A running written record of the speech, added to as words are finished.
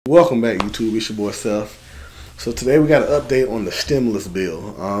Welcome back, YouTube. It's your boy Seth. So today we got an update on the stimulus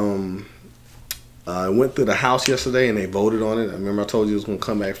bill. I went through the House yesterday and they voted on it. I remember I told you it was going to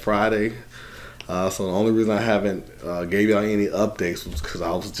come back Friday. So the only reason I haven't gave y'all any updates was because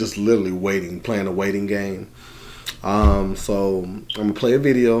I was just literally waiting, playing a waiting game. So I'm gonna play a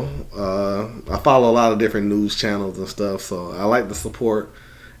video. I follow a lot of different news channels and stuff, so I like to support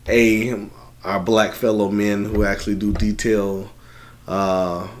our black fellow men who actually do detailed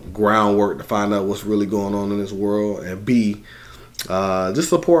groundwork to find out what's really going on in this world, and B, just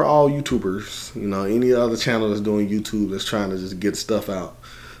support all YouTubers. You know, any other channel that's doing YouTube that's trying to just get stuff out.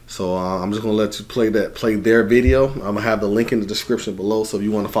 So I'm just gonna let you play their video. I'm gonna have the link in the description below. So if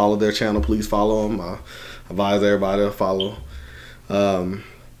you want to follow their channel, please follow them. I advise everybody to follow.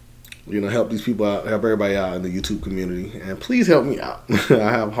 You know, help these people out, help everybody out in the YouTube community, and please help me out.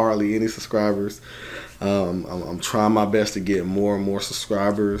 I have hardly any subscribers. I'm trying my best to get more and more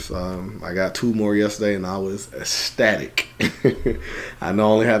subscribers. I got 2 more yesterday, and I was ecstatic. I know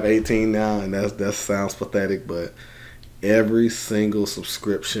I only have 18 now, and that sounds pathetic, but every single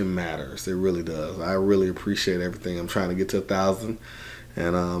subscription matters. It really does. I really appreciate everything. I'm trying to get to 1,000.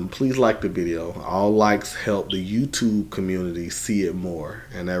 And please like the video. All likes help the YouTube community see it more,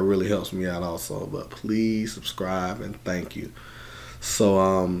 and that really helps me out also. But please subscribe and thank you. So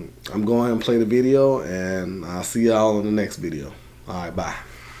I'm going to play the video, and I'll see y'all in the next video. All right, bye.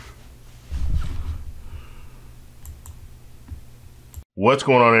 What's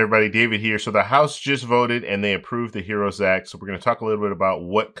going on, everybody? David here. So the House just voted and they approved the HEROES Act. So we're going to talk a little bit about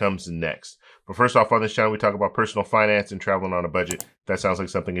what comes next. But first off, on this channel, we talk about personal finance and traveling on a budget. If that sounds like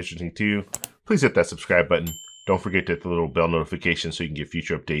something interesting to you, please hit that subscribe button. Don't forget to hit the little bell notification so you can get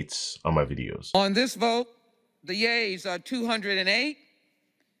future updates on my videos. On this vote, the yeas are 208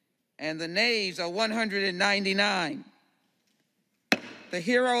 and the nays are 199. The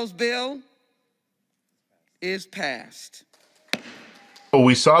HEROES bill is passed. So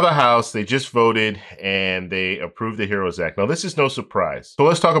we saw the House, they just voted and they approved the HEROES Act. Now, this is no surprise. So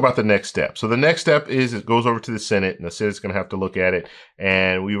let's talk about the next step. So the next step is it goes over to the Senate, and the Senate's going to have to look at it.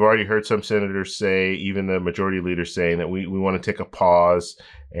 And we've already heard some senators say, even the majority leader saying that we want to take a pause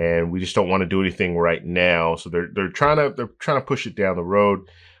and we just don't want to do anything right now. So they're trying to push it down the road.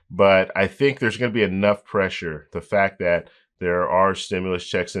 But I think there's going to be enough pressure. The fact that there are stimulus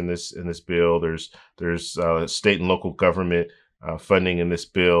checks in this bill, there's state and local government funding in this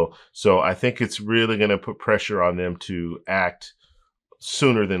bill. So I think it's really going to put pressure on them to act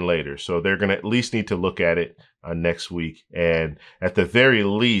sooner than later. So they're going to at least need to look at it next week. And at the very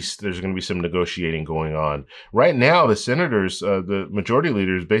least, there's going to be some negotiating going on. Right now, the senators, the majority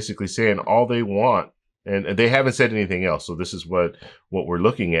leaders basically saying all they want, and they haven't said anything else. So this is what we're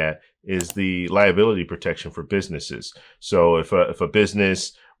looking at, is the liability protection for businesses. So if a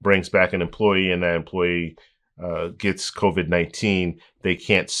business brings back an employee and that employee gets COVID-19, they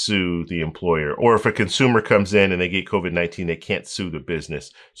can't sue the employer. Or if a consumer comes in and they get COVID-19, they can't sue the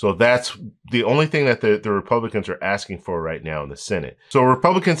business. So that's the only thing that the Republicans are asking for right now in the Senate. So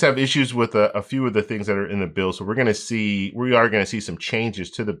Republicans have issues with a few of the things that are in the bill. So we are going to see some changes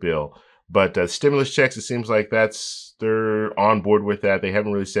to the bill. But stimulus checks, it seems like they're on board with that. They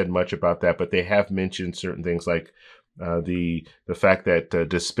haven't really said much about that, but they have mentioned certain things like the fact that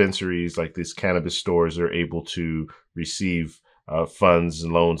dispensaries like these cannabis stores are able to receive funds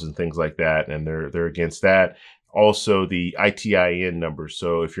and loans and things like that, and they're against that. Also, the ITIN number.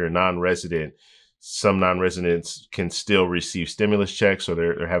 So if you're a non-resident, some non-residents can still receive stimulus checks, so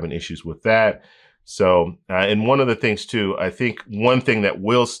they're having issues with that. So, and one of the things too, I think one thing that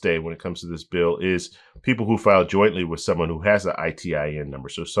will stay when it comes to this bill is people who file jointly with someone who has an ITIN number.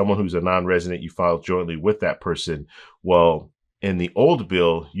 So someone who's a non-resident, you file jointly with that person. Well, in the old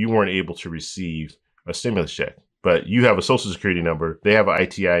bill, you weren't able to receive a stimulus check, but you have a social security number, they have an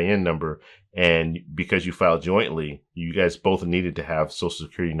ITIN number. And because you filed jointly, you guys both needed to have social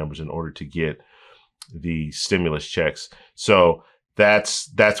security numbers in order to get the stimulus checks. So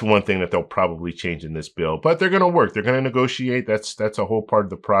that's one thing that they'll probably change in this bill, but they're going to work. They're going to negotiate. That's a whole part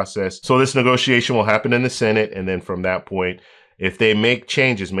of the process. So this negotiation will happen in the Senate. And then from that point, if they make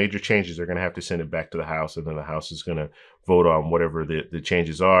changes, major changes, they're going to have to send it back to the House. And then the House is going to vote on whatever the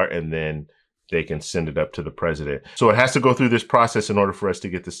changes are. And then they can send it up to the president. So it has to go through this process in order for us to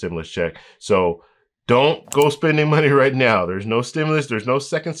get the stimulus check. So don't go spending money right now. There's no stimulus. There's no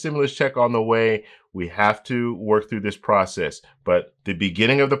second stimulus check on the way. We have to work through this process. But the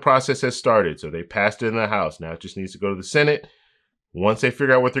beginning of the process has started. So they passed it in the House. Now it just needs to go to the Senate. Once they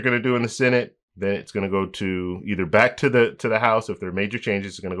figure out what they're going to do in the Senate, then it's going to go to either back to the House. If there are major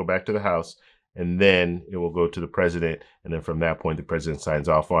changes, it's going to go back to the House. and then it will go to the president, and then from that point the president signs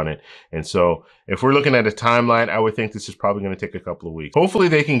off on it. And so if we're looking at a timeline, I would think this is probably going to take a couple of weeks. Hopefully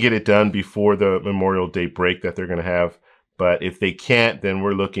they can get it done before the Memorial Day break that they're going to have. But if they can't, then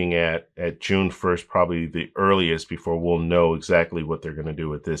we're looking at June 1st, probably the earliest, before we'll know exactly what they're going to do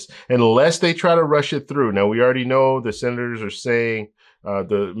with this, unless they try to rush it through. Now, we already know the senators are saying,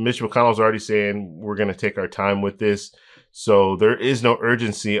 Mitch McConnell's already saying, we're going to take our time with this. So there is no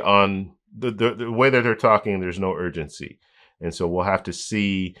urgency on the way that they're talking. There's no urgency. And so we'll have to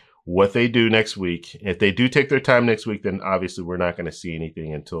see what they do next week. If they do take their time next week, then obviously we're not going to see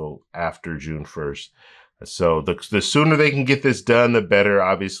anything until after June 1st. So the sooner they can get this done, the better.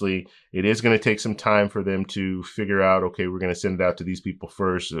 Obviously, it is going to take some time for them to figure out, okay, we're going to send it out to these people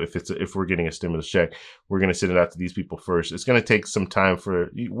first. If we're getting a stimulus check, we're going to send it out to these people first. It's going to take some time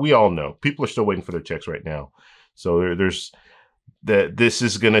we all know people are still waiting for their checks right now. So this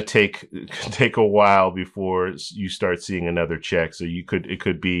is going to take a while before you start seeing another check. So it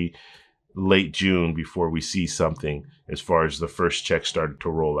could be late June before we see something as far as the first check started to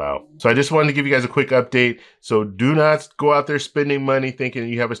roll out. So I just wanted to give you guys a quick update. So do not go out there spending money thinking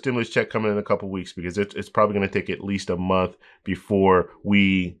you have a stimulus check coming in a couple weeks, because it's probably going to take at least a month before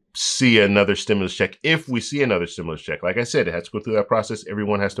we see another stimulus check. If we see another stimulus check, like I said, it has to go through that process.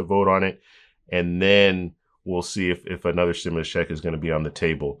 Everyone has to vote on it, and then we'll see if another stimulus check is going to be on the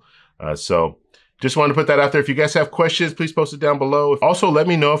table. So just wanted to put that out there. If you guys have questions, please post it down below. Also, let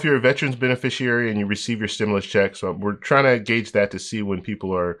me know if you're a veterans beneficiary and you receive your stimulus check. So we're trying to gauge that to see when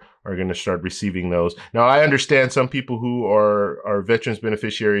people are going to start receiving those. Now, I understand some people who are veterans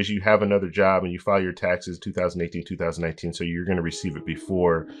beneficiaries, you have another job and you file your taxes 2018, 2019, so you're going to receive it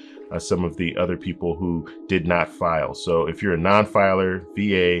before some of the other people who did not file. So if you're a non-filer,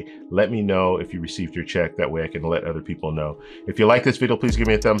 VA, let me know if you received your check. That way I can let other people know. If you like this video, please give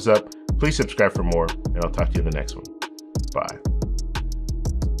me a thumbs up. Please subscribe for more, and I'll talk to you in the next one. Bye.